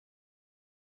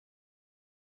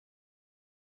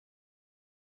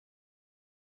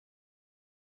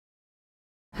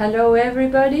Hello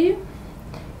everybody,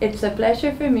 it's a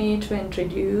pleasure for me to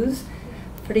introduce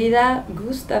Frida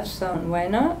Gustafsson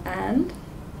Wennö and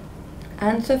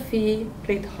AnnSofi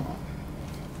Rydholm.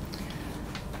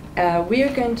 We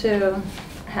are going to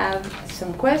have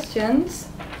some questions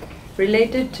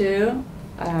related to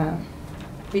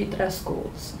Vitra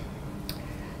schools.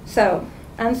 So,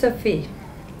 AnnSofi,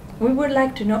 we would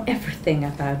like to know everything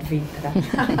about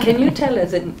Vitra. Can you tell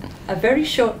us in a very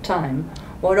short time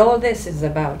what all this is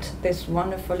about, this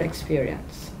wonderful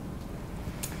experience?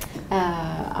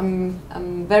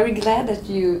 I'm very glad that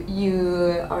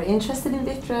you are interested in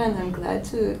Vitra, and I'm glad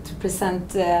to present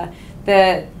the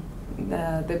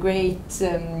great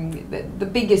the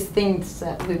biggest things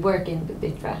that we work in with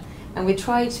Vitra, and we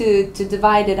try to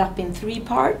divide it up in 3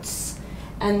 parts,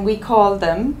 and we call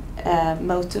them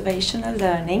motivational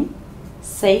learning,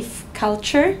 safe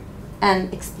culture,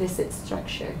 and explicit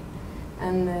structure.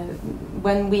 And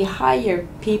when we hire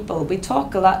people, we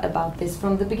talk a lot about this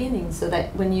from the beginning, so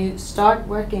that when you start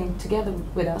working together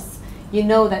with us, you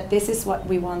know that this is what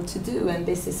we want to do and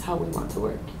this is how we want to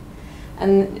work.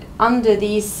 And under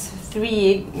these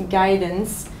 3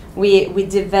 guidance, we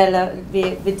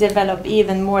develop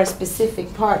even more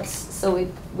specific parts, so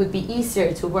it would be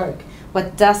easier to work.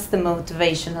 What does the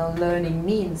motivational learning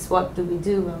means? What do we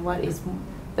do, and what is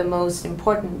the most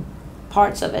important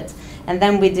parts of it? And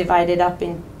then we divide it up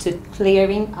into clear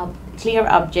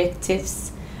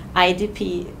objectives,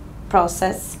 IDP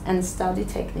process, and study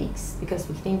techniques, because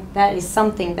we think that is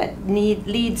something that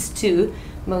leads to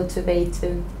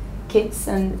motivated kids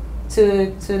and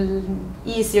to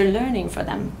easier learning for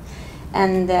them.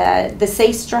 And the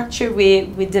safe structure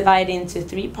we divide into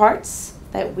 3 parts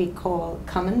that we call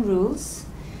common rules,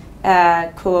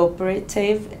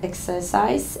 cooperative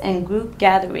exercise, and group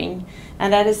gathering.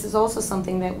 And that is also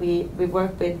something that we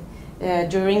work with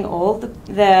during all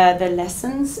the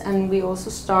lessons, and we also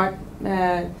start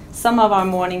some of our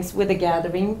mornings with a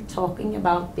gathering talking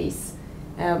about these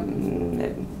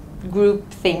group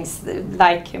things,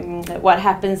 like what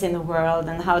happens in the world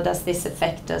and how does this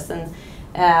affect us, and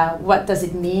what does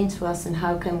it mean to us, and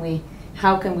how can we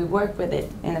work with it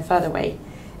in a further way.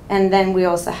 And then we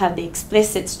also have the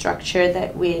explicit structure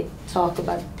that we talk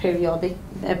about periodic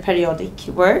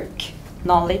work,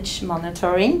 knowledge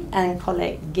monitoring, and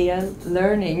collegial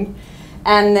learning.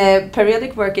 And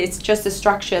periodic work is just a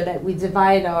structure that we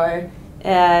divide our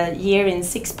year in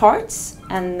 6 parts,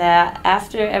 and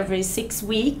after every 6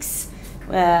 weeks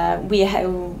we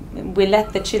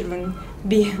let the children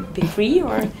be free,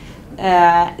 or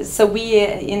so we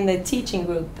in the teaching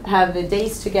group have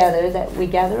days together that we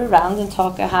gather around and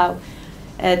talk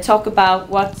about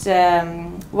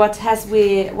what has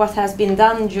been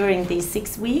done during these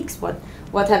 6 weeks,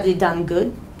 what have we done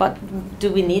good, what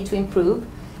do we need to improve,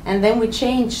 and then we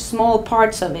change small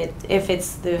parts of it if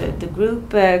it's the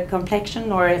group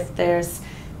complexion, or if there's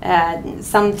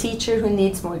some teacher who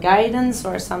needs more guidance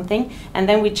or something, and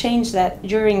then we change that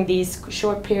during these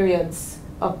short periods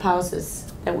of pauses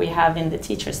that we have in the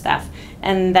teacher staff.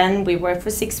 And then we work for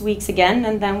 6 weeks again,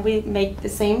 and then we make the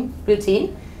same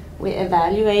routine. We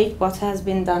evaluate what has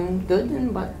been done good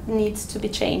and what needs to be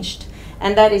changed.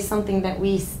 And that is something that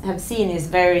we have seen is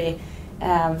very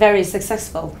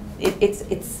successful. It's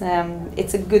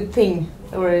a good thing,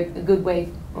 or a good way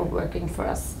of working for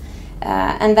us.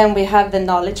 And then we have the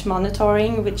knowledge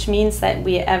monitoring, which means that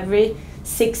we every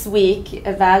 6 weeks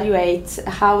evaluate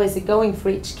how is it going for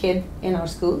each kid in our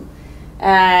school.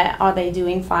 Are they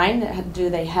doing fine? Do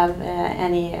they have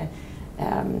any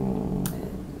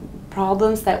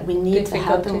problems that we need to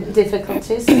help them,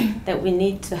 difficulties that we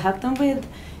need to help them with?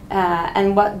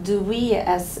 And what do we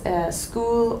as a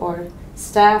school or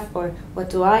staff, or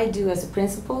what do I do as a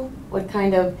principal? What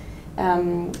kind of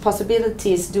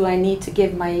possibilities do I need to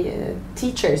give my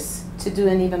teachers to do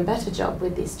an even better job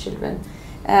with these children?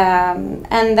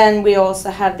 And then we also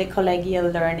have the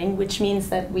collegial learning, which means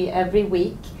that we every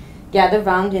week gather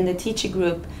around in the teacher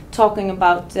group talking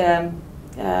about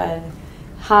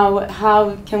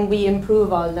how can we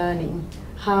improve our learning,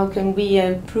 how can we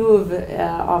improve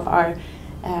of our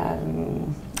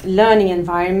learning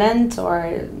environment,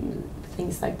 or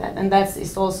things like that. And that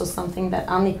is also something that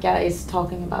Annika is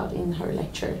talking about in her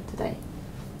lecture today.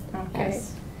 Okay.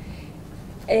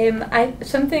 Yes.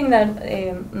 Something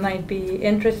that might be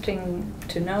interesting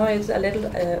to know is a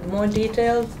little more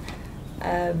details.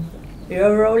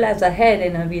 Your role as a head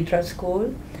in a Vitra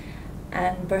school,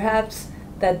 and perhaps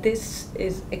that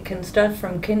it can start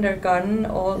from kindergarten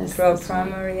all throughout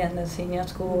primary and the senior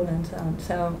school and so on.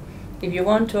 So if you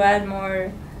want to add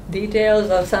more details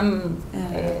or some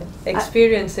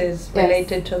experiences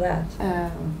related to that.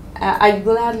 I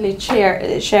gladly share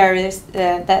is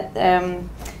that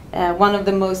one of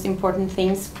the most important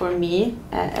things for me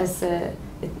as a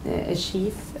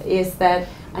chief is that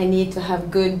I need to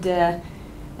have good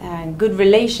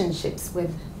relationships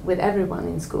with everyone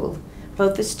in school,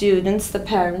 both the students, the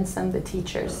parents, and the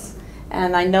teachers.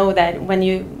 And I know that when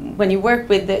you work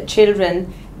with the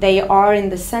children, they are in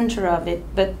the center of it.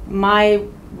 But my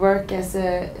work as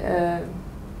a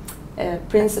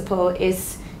principal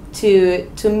is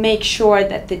to make sure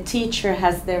that the teacher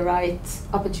has the right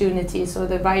opportunities or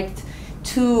the right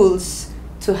tools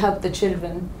to help the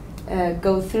children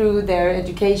go through their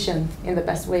education in the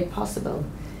best way possible.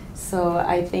 So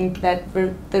I think that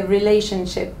the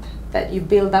relationship that you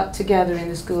build up together in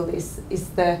the school is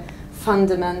the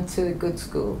fundament to a good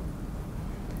school.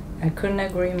 I couldn't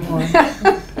agree more.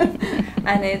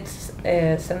 And it's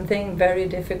something very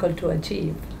difficult to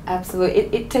achieve. Absolutely.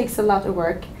 It takes a lot of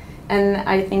work. And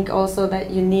I think also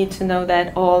that you need to know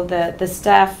that all the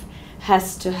staff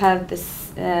has to have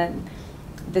this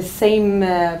the same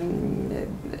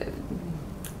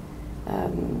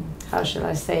how shall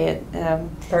I say it?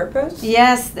 Purpose?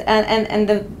 Yes, and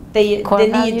they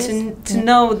need to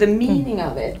know the meaning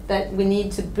of it. That we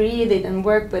need to breathe it and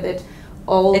work with it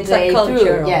all day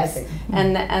through. Yes,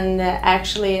 and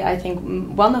actually, I think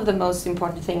one of the most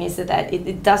important things is that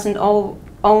it doesn't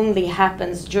only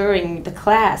happens during the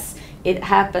class. It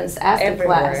happens after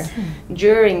class,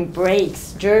 during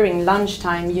breaks, during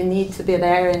lunchtime. You need to be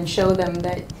there and show them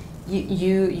that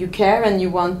you care and you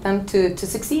want them to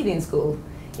succeed in school.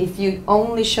 If you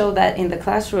only show that in the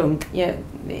classroom,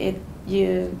 it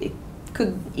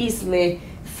could easily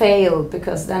fail,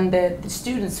 because then the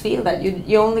students feel that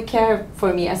you only care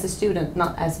for me as a student,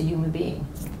 not as a human being.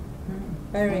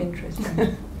 Very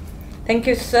interesting. Thank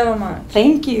you so much.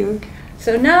 Thank you.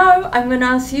 So now I'm going to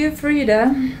ask you,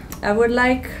 Frida. I would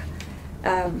like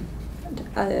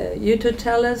you to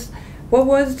tell us what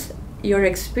was your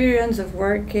experience of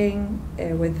working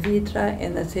with Vitra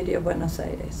in the city of Buenos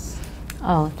Aires.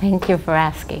 Oh, thank you for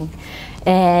asking.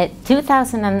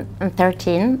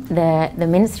 2013, the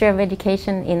Ministry of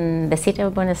Education in the city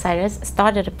of Buenos Aires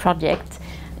started a project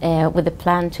with a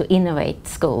plan to innovate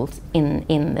schools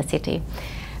in the city.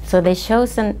 So they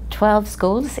chosen 12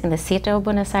 schools in the city of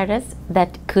Buenos Aires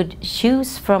that could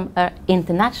choose from an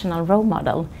international role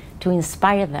model to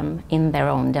inspire them in their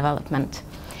own development.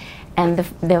 And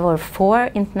there were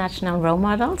 4 international role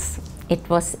models. It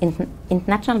was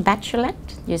International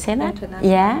Bachelorette, you say that?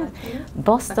 Yeah.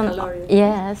 Boston,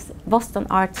 yes, Boston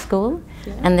Art School,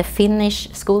 and the Finnish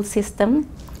school system,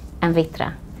 and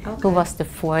Vitra, who was the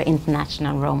 4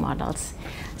 international role models.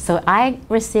 So I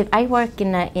work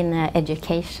in a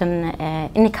education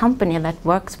in a company that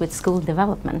works with school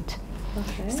development.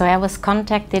 Okay. So I was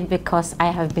contacted because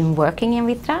I have been working in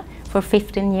Vitra for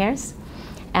 15 years,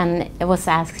 and it was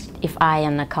asked if I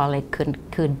and a colleague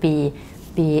could be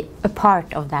a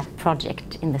part of that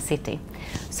project in the city.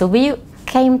 So we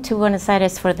came to Buenos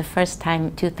Aires for the first time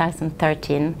in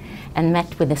 2013 and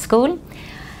met with the school.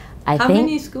 How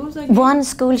many schools again? One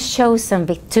school chosen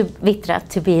to Vitra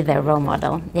to be their role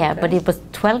model. Yeah, but it was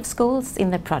 12 schools in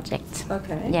the project.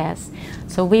 Okay. Yes.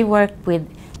 So we worked with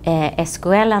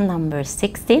Escuela number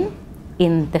 16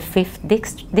 in the 5th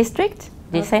district.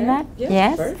 Do you say that?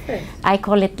 Yes. Perfect. I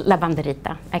call it La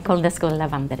Banderita. I call the school La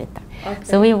Banderita. Okay.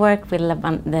 So we work with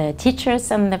the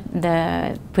teachers and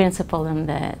the principal and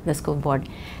the school board.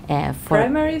 For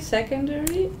primary,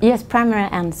 secondary? Yes, primary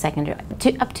and secondary.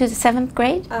 Up to the 7th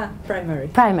grade? Primary.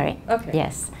 Primary. Okay.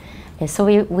 Yes. So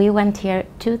we went here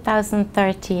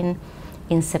 2013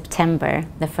 in September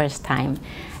the first time.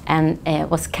 And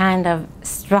was kind of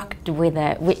struck with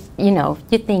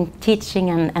you think teaching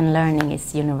and learning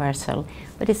is universal,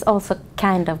 but it's also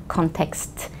kind of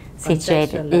context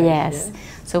situated. Yes.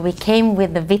 So we came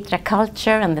with the Vitra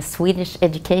culture and the Swedish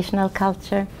educational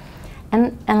culture,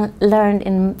 and learned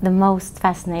in the most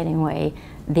fascinating way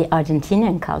the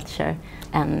Argentinian culture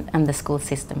and the school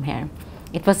system here.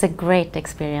 It was a great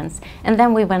experience. And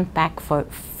then we went back for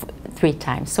 3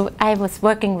 times. So I was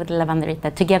working with La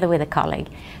Banderita together with a colleague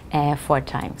 4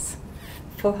 times.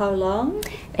 For how long?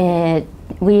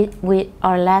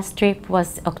 Our last trip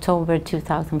was October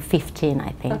 2015,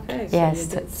 I think. Okay, so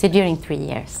yes, so during 3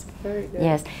 years. Very good.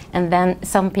 Yes, and then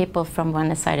some people from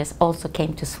Buenos Aires also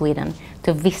came to Sweden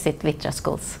to visit Vitra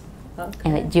schools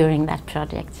during that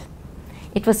project.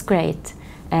 It was great.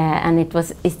 And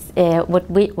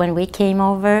when we came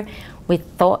over, we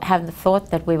had the thought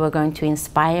that we were going to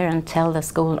inspire and tell the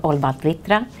school all about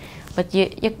Vitra, but you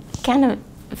kind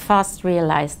of fast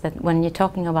realized that when you're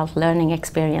talking about learning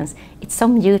experience, it's so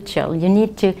mutual. You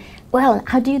need to, well,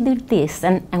 how do you do this?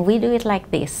 And we do it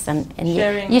like this. And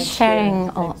you're sharing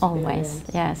always.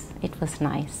 Yes, it was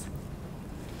nice.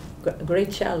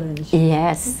 Great challenge.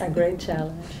 Yes. A great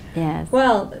challenge. Yes.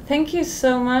 Well, thank you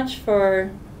so much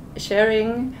for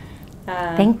sharing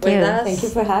Thank with you. us Thank you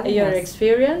for having your us.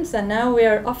 experience. And now we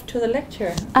are off to the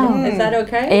lecture. Oh. Is that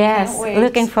okay? Yes, wait.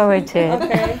 looking forward to it.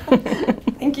 Okay.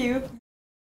 Thank you.